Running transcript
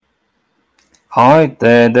Hi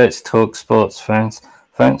there, let's talk sports fans.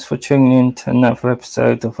 Thanks for tuning in to another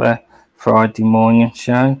episode of our Friday morning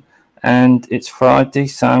show. And it's Friday,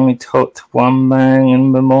 so we talk to one man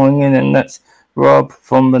in the morning, and that's Rob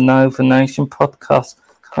from the Nova Nation podcast.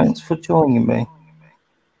 Thanks for joining me.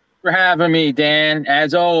 For having me, Dan.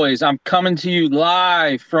 As always, I'm coming to you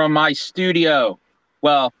live from my studio.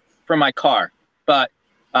 Well, from my car, but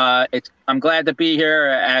I'm glad to be here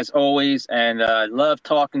as always, and love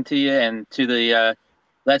talking to you and to the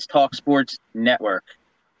Let's Talk Sports Network.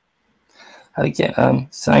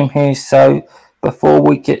 Same here. So before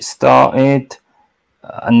we get started,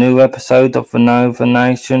 a new episode of the Nova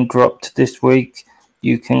Nation dropped this week.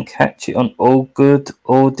 You can catch it on all good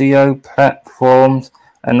audio platforms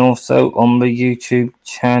and also on the YouTube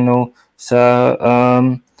channel. So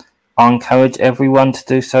I encourage everyone to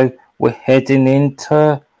do so. We're heading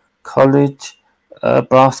into college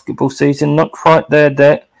basketball season. Not quite there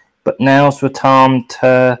yet, but now's the time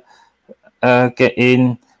to get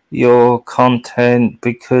in your content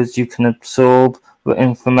because you can absorb the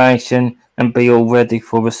information and be all ready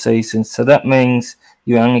for the season. So that means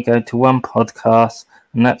you only go to one podcast,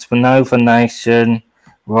 and that's the Nova Nation.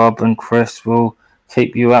 Rob and Chris will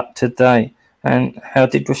keep you up to date. And how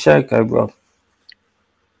did the show go, Rob?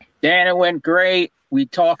 Dan, it went great. We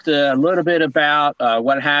talked a little bit about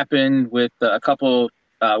what happened with a couple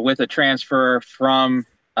with a transfer from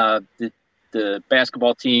the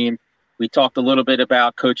basketball team. We talked a little bit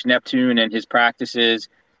about Coach Neptune and his practices,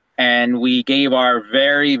 and we gave our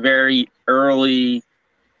very, very early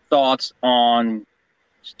thoughts on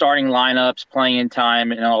starting lineups, playing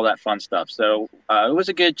time, and all that fun stuff. So it was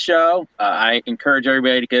a good show. I encourage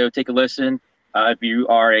everybody to go take a listen if you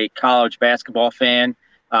are a college basketball fan,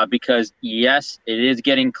 because, yes, it is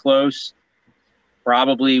getting close.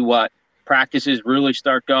 Probably practices really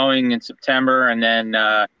start going in September, and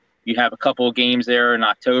then you have a couple of games there in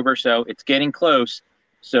October, so it's getting close.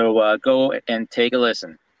 So go and take a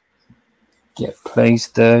listen. Yeah, please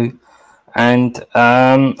do. And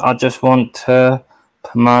I just want to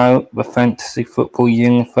promote the Fantasy Football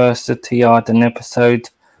University. I had an episode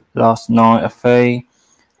last night,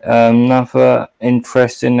 another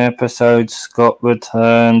interesting episode. Scott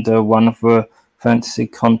returned, one of the fantasy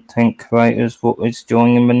content creators what is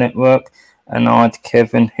joining the network, and I had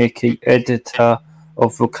Kevin Hickey, editor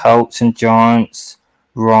of the Colts and Giants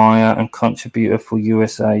Riot and contributor for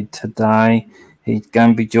USA Today. He's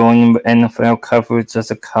going to be joining the NFL coverage as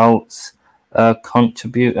a Colts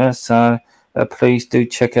contributor, so please do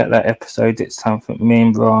check out that episode. It's something me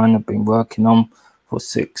and Brian have been working on for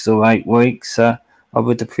 6 or 8 weeks. I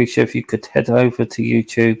would appreciate if you could head over to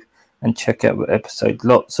YouTube and check out the episode.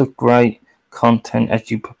 Lots of great content as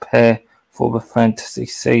you prepare for the fantasy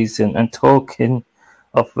season. And talking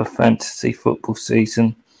of the fantasy football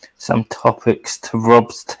season, some topics to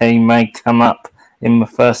Rob's team may come up in the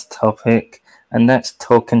first topic, and that's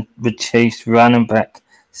talking the Chiefs running back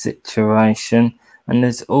situation. And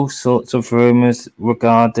there's all sorts of rumours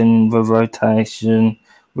regarding the rotation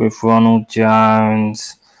with Ronald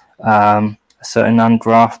Jones, a certain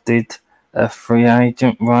undrafted free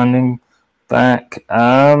agent running back.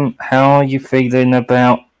 How are you feeling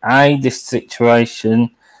about this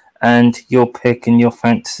situation and your pick in your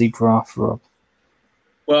fantasy draft, Rob?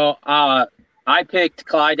 Well, I picked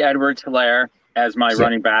Clyde Edwards-Helaire as my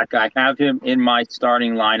running back. I have him in my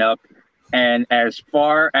starting lineup. And as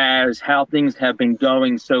far as how things have been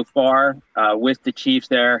going so far with the Chiefs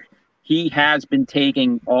there, he has been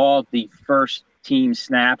taking all the first team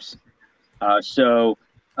snaps. So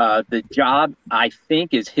the job, I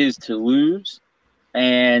think, is his to lose.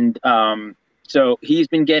 And so he's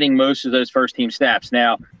been getting most of those first team snaps.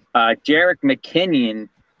 Now, Jerick McKinnon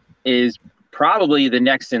is probably the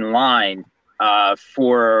next in line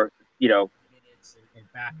for, minutes and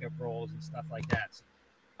backup roles and stuff like that. So,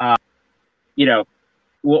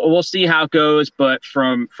 we'll see how it goes, but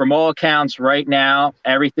from all accounts right now,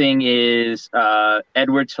 everything is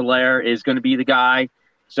Edwards-Helaire is going to be the guy.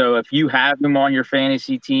 So if you have him on your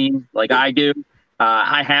fantasy team, like I do,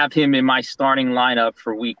 I have him in my starting lineup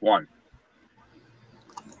for week 1.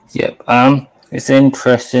 Yep. It's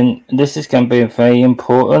interesting. This is going to be a very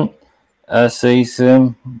important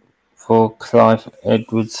season for Clive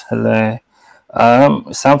Edwards-Helaire.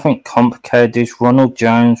 Something complicated is Ronald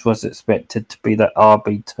Jones was expected to be the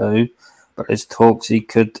RB2, but there's talks he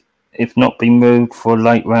could, if not be moved for a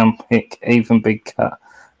late round pick, even be cut.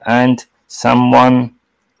 And someone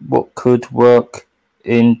what could work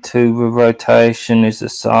into the rotation is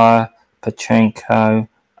Asaya Pachenko,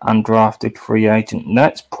 undrafted free agent.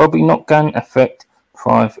 That's probably not going to affect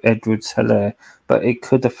Clive Edwards-Helaire, but it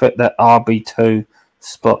could affect that RB2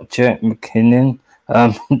 spot Jet McKinnon.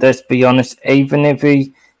 Let's be honest, even if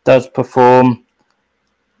he does perform,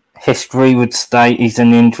 history would state he's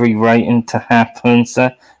an injury waiting to happen.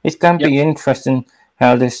 So it's going to Yep. be interesting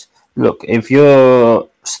how this look. If you're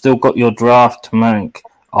still got your draft to make,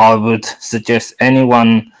 I would suggest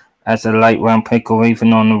anyone as a late round pick or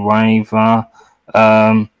even on a waiver,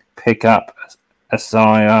 pick up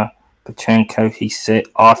Isaiah Pachenko. He's sick.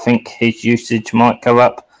 I think his usage might go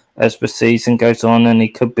up as the season goes on, and he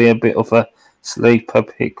could be a bit of a sleeper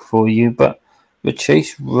pick for you. But the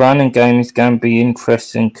Chiefs' running game is going to be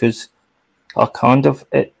interesting because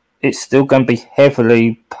it's still going to be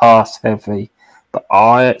heavily pass heavy, but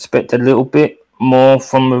I expect a little bit more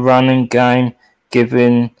from the running game,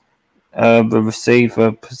 given the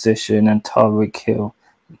receiver position and Tyreek Hill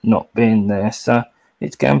not being there. So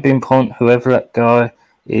it's going to be important whoever that guy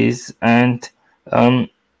is, and I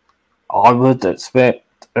would expect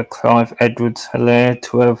a Clive Edwards-Helaire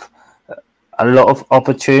to have a lot of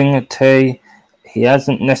opportunity. He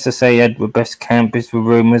hasn't necessarily had the best camp as the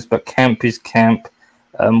rumours, but camp is camp.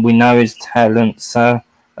 We know his talent, so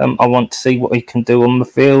I want to see what he can do on the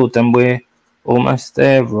field, and we're almost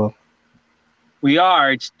there, Rob. We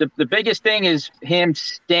are. It's the biggest thing is him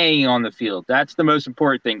staying on the field. That's the most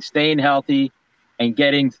important thing, staying healthy and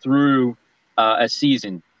getting through a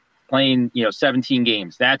season, playing 17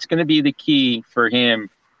 games. That's going to be the key for him, and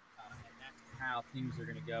that's how things are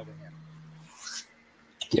going to go with him.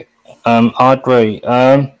 Yeah, I agree.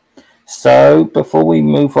 So before we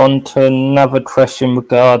move on to another question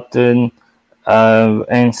regarding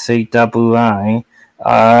NCAA,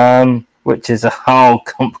 which is a whole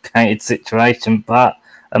complicated situation, but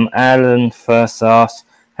Alan first asked,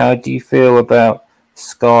 how do you feel about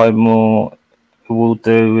Sky Moore will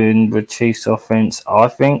do in the Chiefs offense? I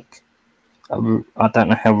think, I don't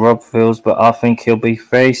know how Rob feels, but I think he'll be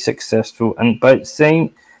very successful. But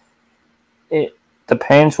it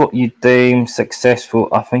depends what you deem successful.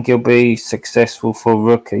 I think he'll be successful for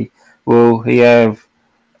rookie. Will he have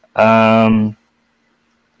the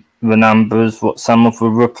numbers what some of the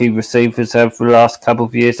rookie receivers have the last couple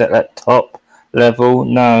of years at that top level?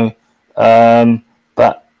 No.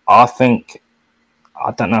 But I think,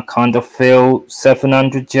 I don't know, kind of feel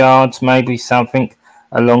 700 yards, maybe something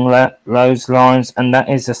along those lines, and that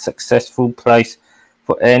is a successful place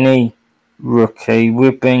for any rookie.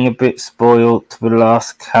 We're being a bit spoiled the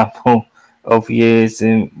last couple of years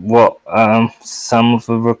in what some of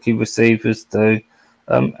the rookie receivers do.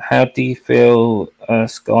 How do you feel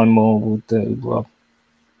Sky Moore will do, Rob?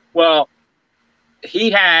 Well,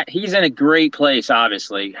 he's in a great place,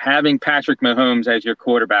 obviously. Having Patrick Mahomes as your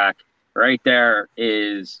quarterback right there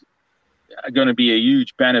is going to be a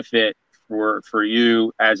huge benefit for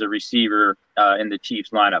you as a receiver in the Chiefs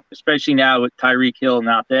lineup, especially now with Tyreek Hill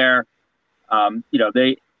not there.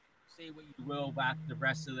 They say what you will about the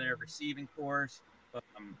rest of their receiving course, but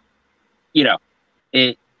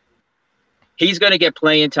he's going to get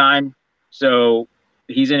playing time, so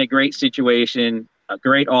he's in a great situation, a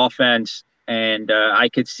great offense, and I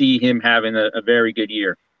could see him having a very good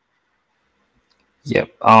year. Yep,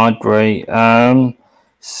 I agree.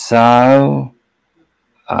 So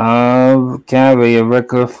Gary, a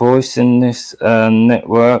regular voice in this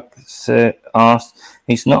network, asked,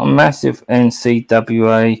 he's not a massive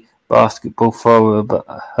NCAA basketball follower, but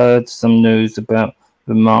I heard some news about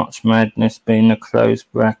the March Madness being a closed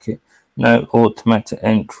bracket, no automatic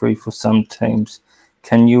entry for some teams.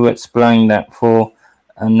 Can you explain that for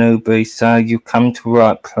a newbie? So you come to the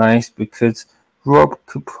right place, because Rob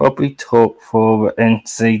could probably talk for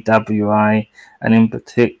NCAA, and in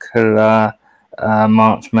particular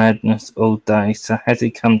March Madness all day. So has he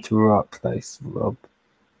come to the right place, Rob?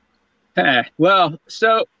 Well,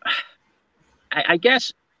 so I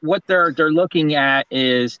guess what they're looking at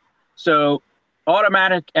is, so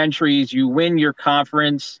automatic entries, you win your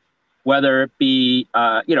conference, whether it be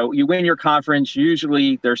you win your conference.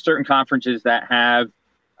 Usually there's certain conferences that have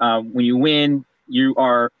when you win, you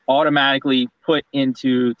are automatically put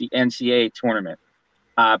into the NCAA tournament.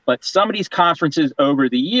 But some of these conferences over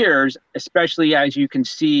the years, especially as you can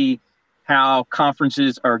see how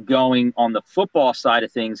conferences are going on the football side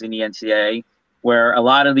of things in the NCAA, where a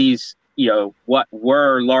lot of these, what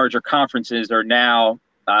were larger conferences are now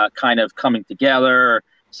kind of coming together.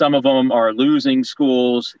 Some of them are losing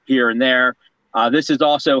schools here and there. This is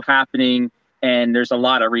also happening, and there's a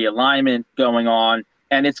lot of realignment going on,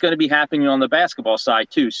 and it's going to be happening on the basketball side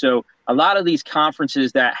too. So a lot of these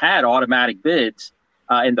conferences that had automatic bids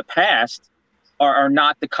in the past are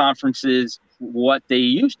not the conferences what they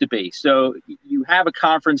used to be. So you have a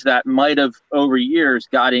conference that might have over years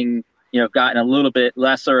gotten a little bit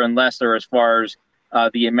lesser and lesser as far as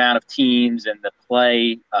the amount of teams and the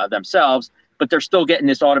play themselves, but they're still getting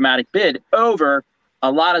this automatic bid over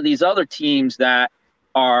a lot of these other teams that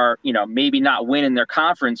are, maybe not winning their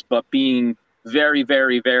conference, but being very,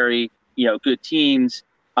 very, very, good teams.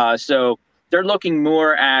 So they're looking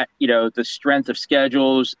more at, the strength of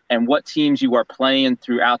schedules and what teams you are playing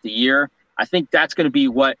throughout the year. I think that's going to be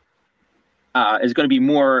what is going to be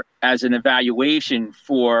more as an evaluation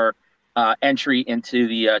for entry into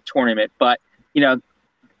the tournament. But,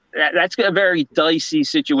 that's a very dicey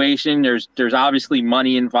situation. There's obviously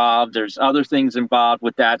money involved. There's other things involved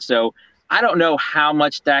with that. So I don't know how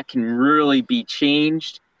much that can really be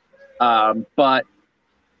changed. But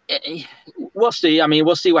we'll see. I mean,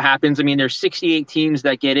 we'll see what happens. I mean, there's 68 teams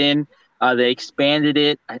that get in. They expanded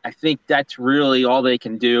it. I think that's really all they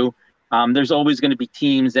can do. There's always going to be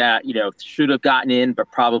teams that, should have gotten in,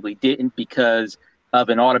 but probably didn't because of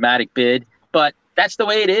an automatic bid. But that's the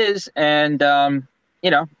way it is. And,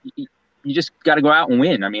 you just got to go out and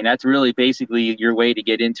win. I mean, that's really basically your way to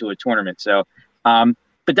get into a tournament. So,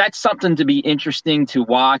 but that's something to be interesting to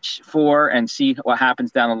watch for and see what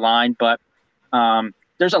happens down the line. But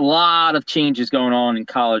there's a lot of changes going on in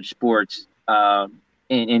college sports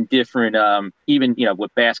in different, even,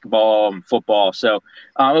 with basketball and football. So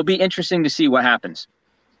it'll be interesting to see what happens.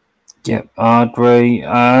 Yeah, I agree.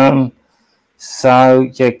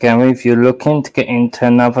 So, Gary, if you're looking to get into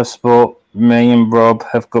another sport, me and Rob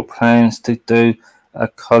have got plans to do a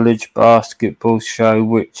college basketball show,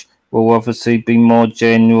 which will obviously be more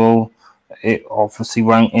general. It obviously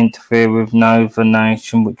won't interfere with Nova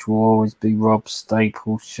Nation, which will always be Rob's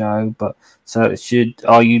staple show. But so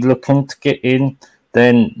are you looking to get in?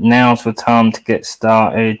 Then now's the time to get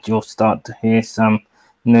started. You'll start to hear some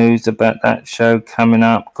news about that show coming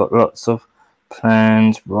up. Got lots of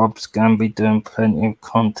plans. Rob's going to be doing plenty of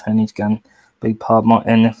content. He's going to be part of my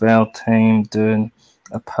NFL team, doing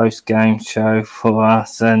a post-game show for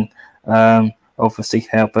us, and obviously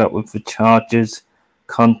help out with the Chargers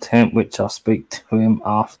content, which I'll speak to him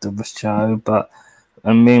after the show. But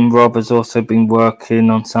me and Rob has also been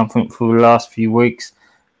working on something for the last few weeks,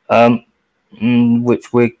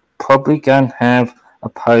 which we're probably going to have a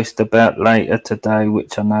post about later today,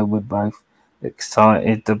 which I know we're both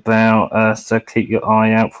excited about. So keep your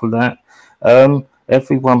eye out for that.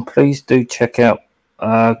 Everyone, please do check out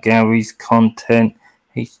Gary's content.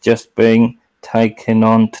 He's just been taken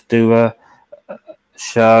on to do a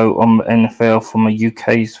show on the NFL from a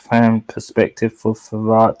UK's fan perspective for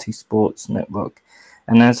Variety Sports Network.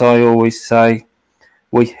 And as I always say,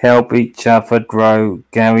 we help each other grow.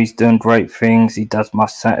 Gary's doing great things. He does my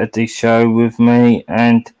Saturday show with me.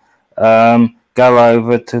 And go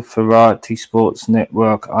over to Variety Sports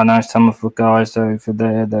Network. I know some of the guys over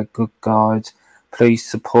there, they're good guys. Please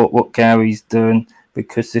support what Gary's doing,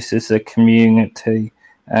 because this is a community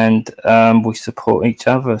and we support each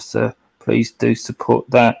other. So please do support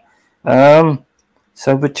that.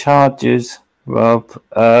 So the Chargers, Rob,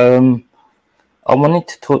 I wanted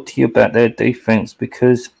to talk to you about their defense,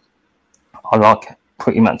 because I like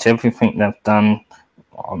pretty much everything they've done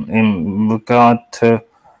in regard to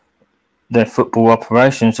their football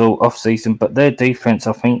operations all off-season, but their defense,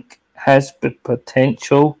 I think, has the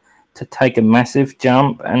potential to take a massive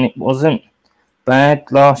jump, and it wasn't bad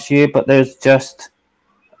last year, but there's just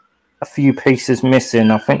a few pieces missing.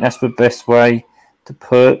 I think that's the best way to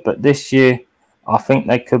put it. But this year, I think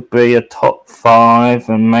they could be a top 5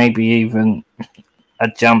 and maybe even a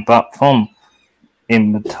jump up from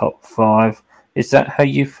in the top 5. Is that how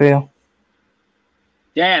you feel?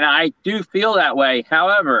 Dan, I do feel that way.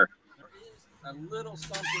 However, there is a little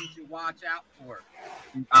something to watch out for.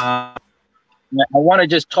 I want to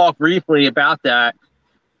just talk briefly about that.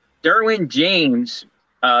 Derwin James,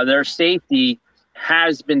 their safety,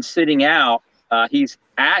 has been sitting out. He's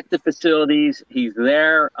at the facilities. He's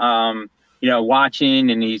there,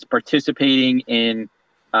 watching, and he's participating in,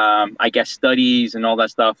 studies and all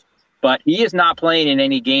that stuff. But he is not playing in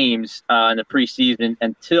any games in the preseason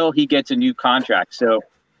until he gets a new contract. So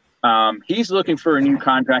he's looking for a new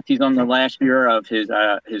contract. He's on the last year of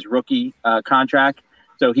his rookie contract.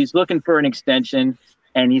 So he's looking for an extension,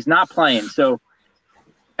 and he's not playing. So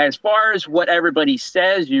as far as what everybody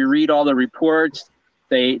says, you read all the reports,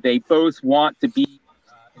 they both want to be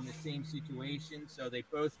in the same situation. So they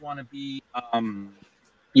both want to be,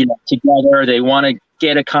 together. They want to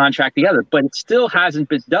get a contract together, but it still hasn't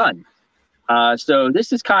been done. So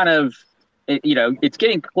this is kind of, it's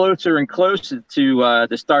getting closer and closer to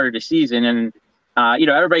the start of the season. And,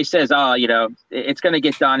 everybody says, it's going to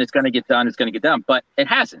get done. It's going to get done. It's going to get done. But it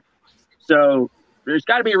hasn't. So there's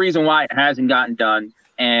got to be a reason why it hasn't gotten done.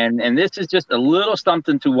 And this is just a little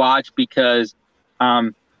something to watch, because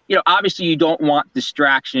Obviously you don't want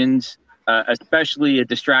distractions, especially a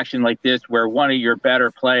distraction like this where one of your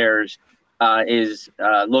better players is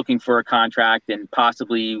looking for a contract and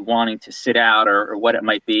possibly wanting to sit out or what it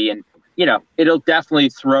might be. And, it'll definitely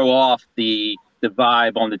throw off the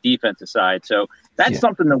vibe on the defensive side. So that's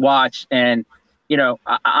something to watch. And,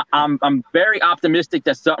 I'm very optimistic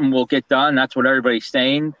that something will get done. That's what everybody's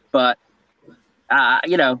saying. But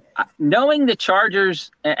knowing the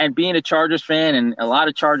Chargers and being a Chargers fan, and a lot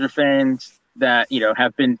of Charger fans that,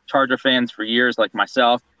 have been Charger fans for years, like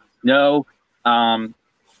myself, we're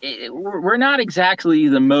not exactly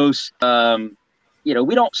the most,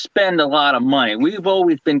 we don't spend a lot of money. We've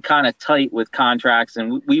always been kind of tight with contracts,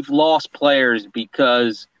 and we've lost players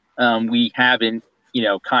because we haven't,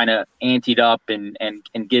 kind of anteed up and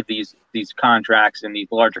give these contracts and these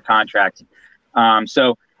larger contracts.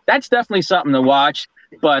 So that's definitely something to watch.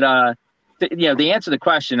 But, the answer to the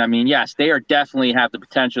question, I mean, yes, they are definitely have the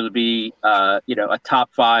potential to be, a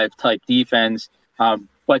top 5 type defense.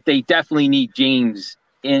 But they definitely need James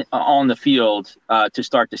on the field to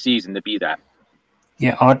start the season to be that.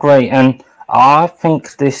 Yeah, I agree. And I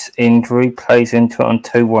think this injury plays into it in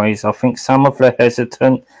 2 ways. I think some of the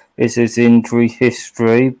hesitant is his injury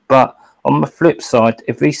history. But on the flip side,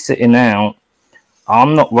 if he's sitting out,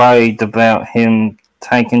 I'm not worried about him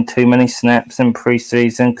taking too many snaps in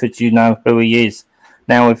pre-season because you know who he is.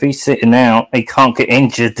 Now, if he's sitting out, he can't get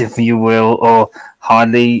injured, if you will, or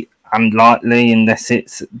highly unlikely unless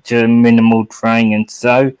it's minimal training.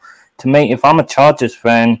 So, to me, if I'm a Chargers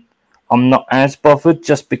fan, I'm not as bothered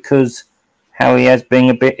just because how he has been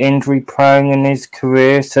a bit injury prone in his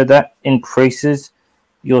career. So that increases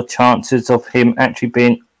your chances of him actually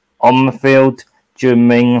being on the field during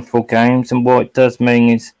meaningful games. And what it does mean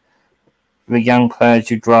is the young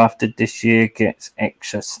players you drafted this year gets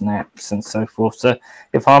extra snaps and so forth. So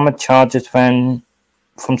if I'm a Chargers fan,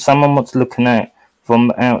 from someone what's looking at from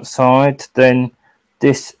the outside, then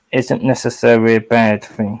this isn't necessarily a bad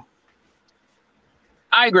thing.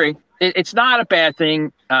 I agree. It's not a bad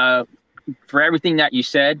thing for everything that you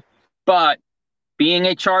said, but being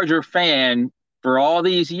a Charger fan for all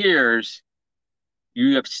these years,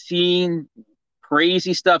 you have seen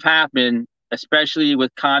crazy stuff happen, especially with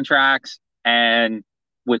contracts and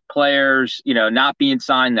with players, not being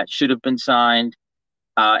signed that should have been signed,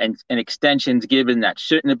 and extensions given that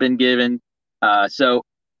shouldn't have been given. So,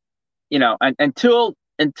 until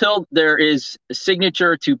there is a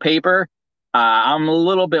signature to paper, I'm a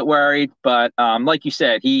little bit worried. But like you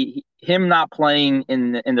said, him not playing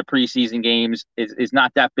in the preseason games is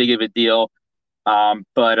not that big of a deal.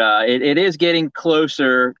 But it is getting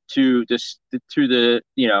closer to the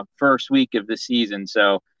first week of the season.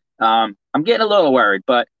 So I'm getting a little worried,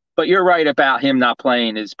 but you're right about him not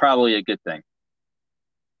playing is probably a good thing.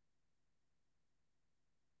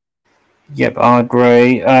 Yep, I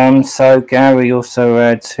agree. So Gary also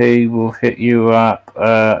adds he will hit you up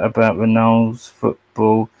about the Knowles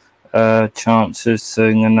football chances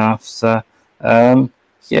soon enough. So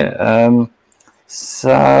yeah.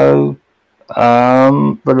 So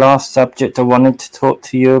the last subject I wanted to talk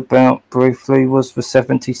to you about briefly was the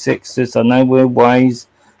 76ers. I know we're ways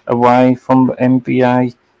away from the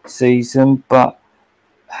NBA season, but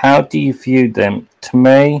how do you view them? To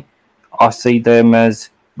me, I see them as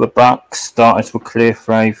the Bucks starters were clear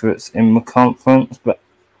favourites in the conference, but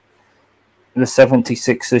the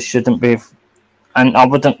 76ers shouldn't be, and I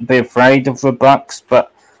wouldn't be afraid of the Bucks,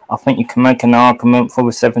 but I think you can make an argument for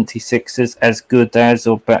the 76ers as good as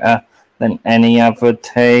or better than any other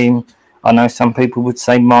team. I know some people would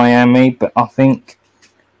say Miami, but I think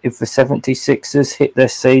if the 76ers hit their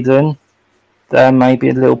ceiling, they're maybe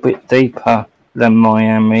a little bit deeper than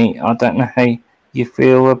Miami. I don't know how you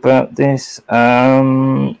feel about this.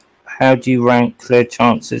 How do you rank their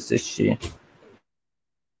chances this year?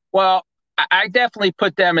 Well, I definitely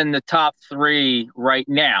put them in the top 3 right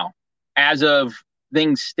now, as of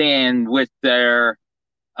things stand with their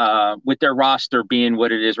roster being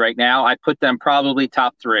what it is right now. I put them probably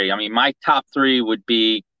top 3. I mean, my top 3 would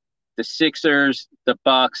be the Sixers, the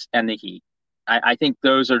Bucks, and the Heat. I think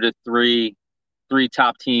those are the three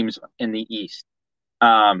top teams in the East.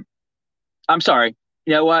 I'm sorry.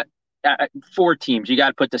 You know what? 4 teams. You got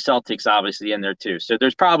to put the Celtics obviously in there too. So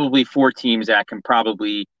there's probably 4 teams that can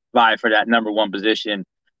probably vie for that number 1 position,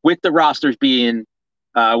 with the rosters being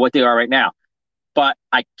what they are right now. But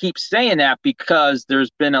I keep saying that because there's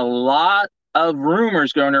been a lot of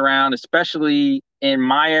rumors going around, especially in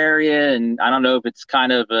my area, and I don't know if it's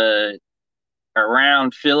kind of a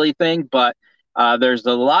around Philly thing, but there's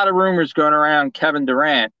a lot of rumors going around Kevin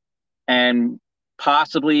Durant and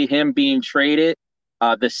possibly him being traded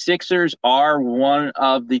The Sixers are one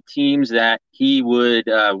of the teams that he would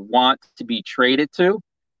want to be traded to,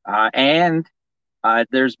 and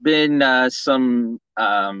there's been some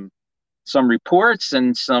reports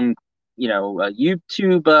and some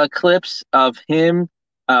YouTube clips of him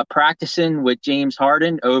practicing with James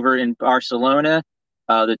Harden over in Barcelona.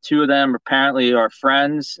 The two of them apparently are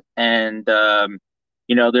friends, and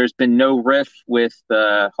there's been no riff with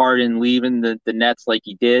Harden leaving the Nets like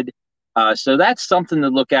he did. So that's something to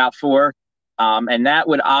look out for, and that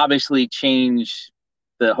would obviously change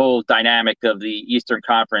the whole dynamic of the Eastern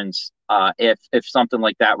Conference if something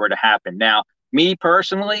like that were to happen. Now, me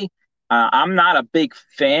personally, I'm not a big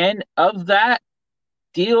fan of that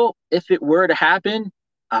deal if it were to happen,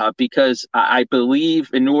 because I believe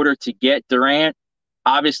in order to get Durant,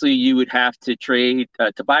 obviously you would have to trade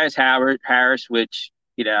Tobias Harris, which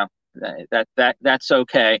that's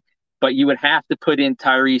okay, but you would have to put in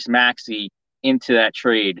Tyrese Maxey into that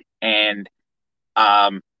trade, and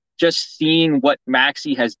just seeing what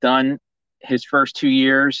Maxey has done his first 2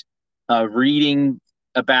 years, reading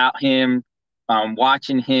about him,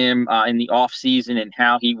 watching him in the off season and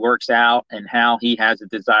how he works out and how he has a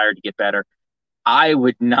desire to get better, I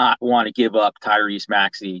would not want to give up Tyrese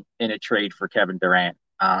Maxey in a trade for Kevin Durant.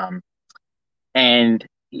 And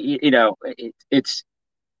it's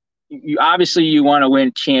obviously you want to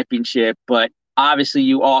win championship, but obviously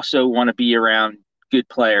you also want to be around good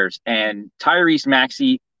players. And Tyrese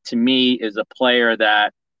Maxey, to me, is a player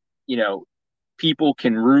that people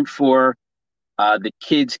can root for. The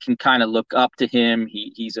kids can kind of look up to him.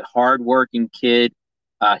 He's a hardworking kid.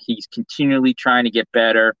 He's continually trying to get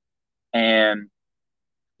better, and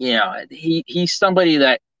he's somebody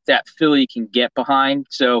that Philly can get behind.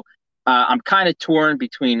 So I'm kind of torn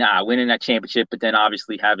between winning that championship, but then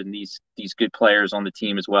obviously having these good players on the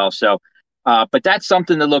team as well. So, but that's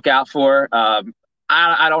something to look out for.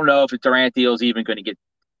 I don't know if the Durant deal is even going to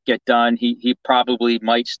get done. He probably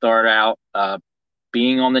might start out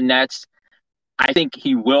being on the Nets. I think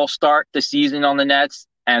he will start the season on the Nets,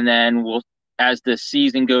 and then we'll, as the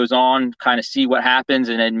season goes on, kind of see what happens,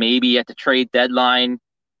 and then maybe at the trade deadline,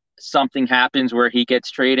 something happens where he gets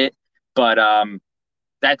traded. But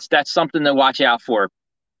that's something to watch out for.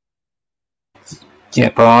 Yeah,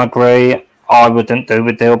 but I agree. I wouldn't do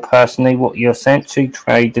the deal personally. What you're essentially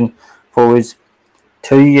trading for is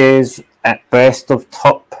 2 years at best of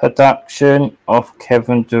top production of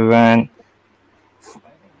Kevin Durant,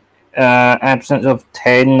 absence of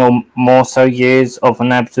 10 or more so years of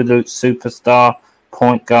an absolute superstar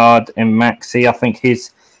point guard in Maxey. I think he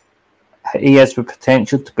has the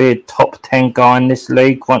potential to be a top 10 guy in this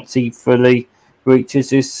league once he fully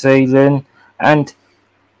reaches his ceiling. And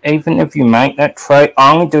even if you make that trade,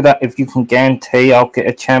 I only do that if you can guarantee I'll get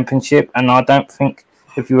a championship. And I don't think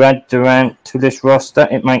if you add Durant to this roster,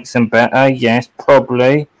 it makes them better. Yes,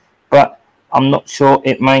 probably. But I'm not sure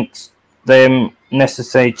it makes them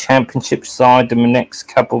necessary championship side in the next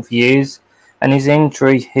couple of years. And his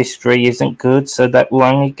injury history isn't good, so that will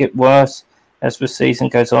only get worse as the season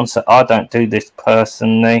goes on. So I don't do this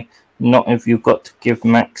personally. Not if you've got to give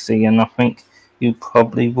Maxey, and I think you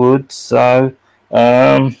probably would. So,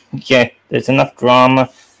 yeah, there's enough drama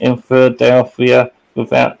in Philadelphia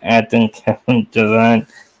without adding Kevin Durant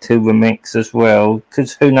to the mix as well.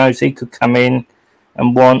 Because who knows, he could come in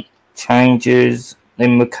and want changes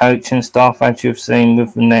in the coaching staff, as you've seen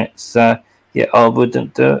with the Nets. Yeah, I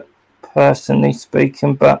wouldn't do it, personally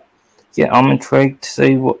speaking, but yeah, I'm intrigued to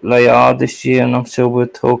see what they are this year, and I'm sure we'll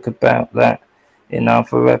talk about that in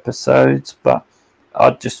other episodes. But I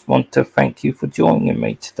just want to thank you for joining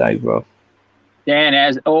me today, Rob. Dan,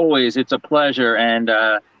 as always, it's a pleasure, and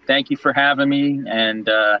thank you for having me. And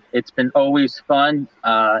it's been always fun,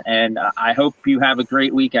 and I hope you have a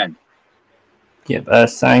great weekend. Yeah,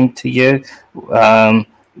 same to you.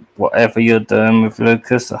 Whatever you're doing with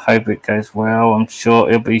Lucas, I hope it goes well. I'm sure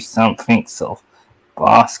it'll be something sort of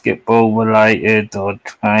basketball related or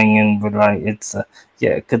training related. So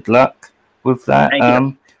yeah, good luck with that. Thank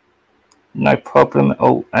you. No problem at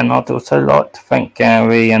all. And I'd also like to thank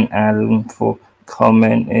Gary and Alan for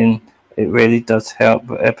commenting. It really does help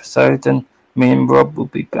the episode. And me and Rob will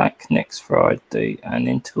be back next Friday. And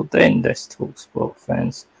until then, let's talk sport,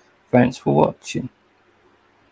 fans. Thanks for watching.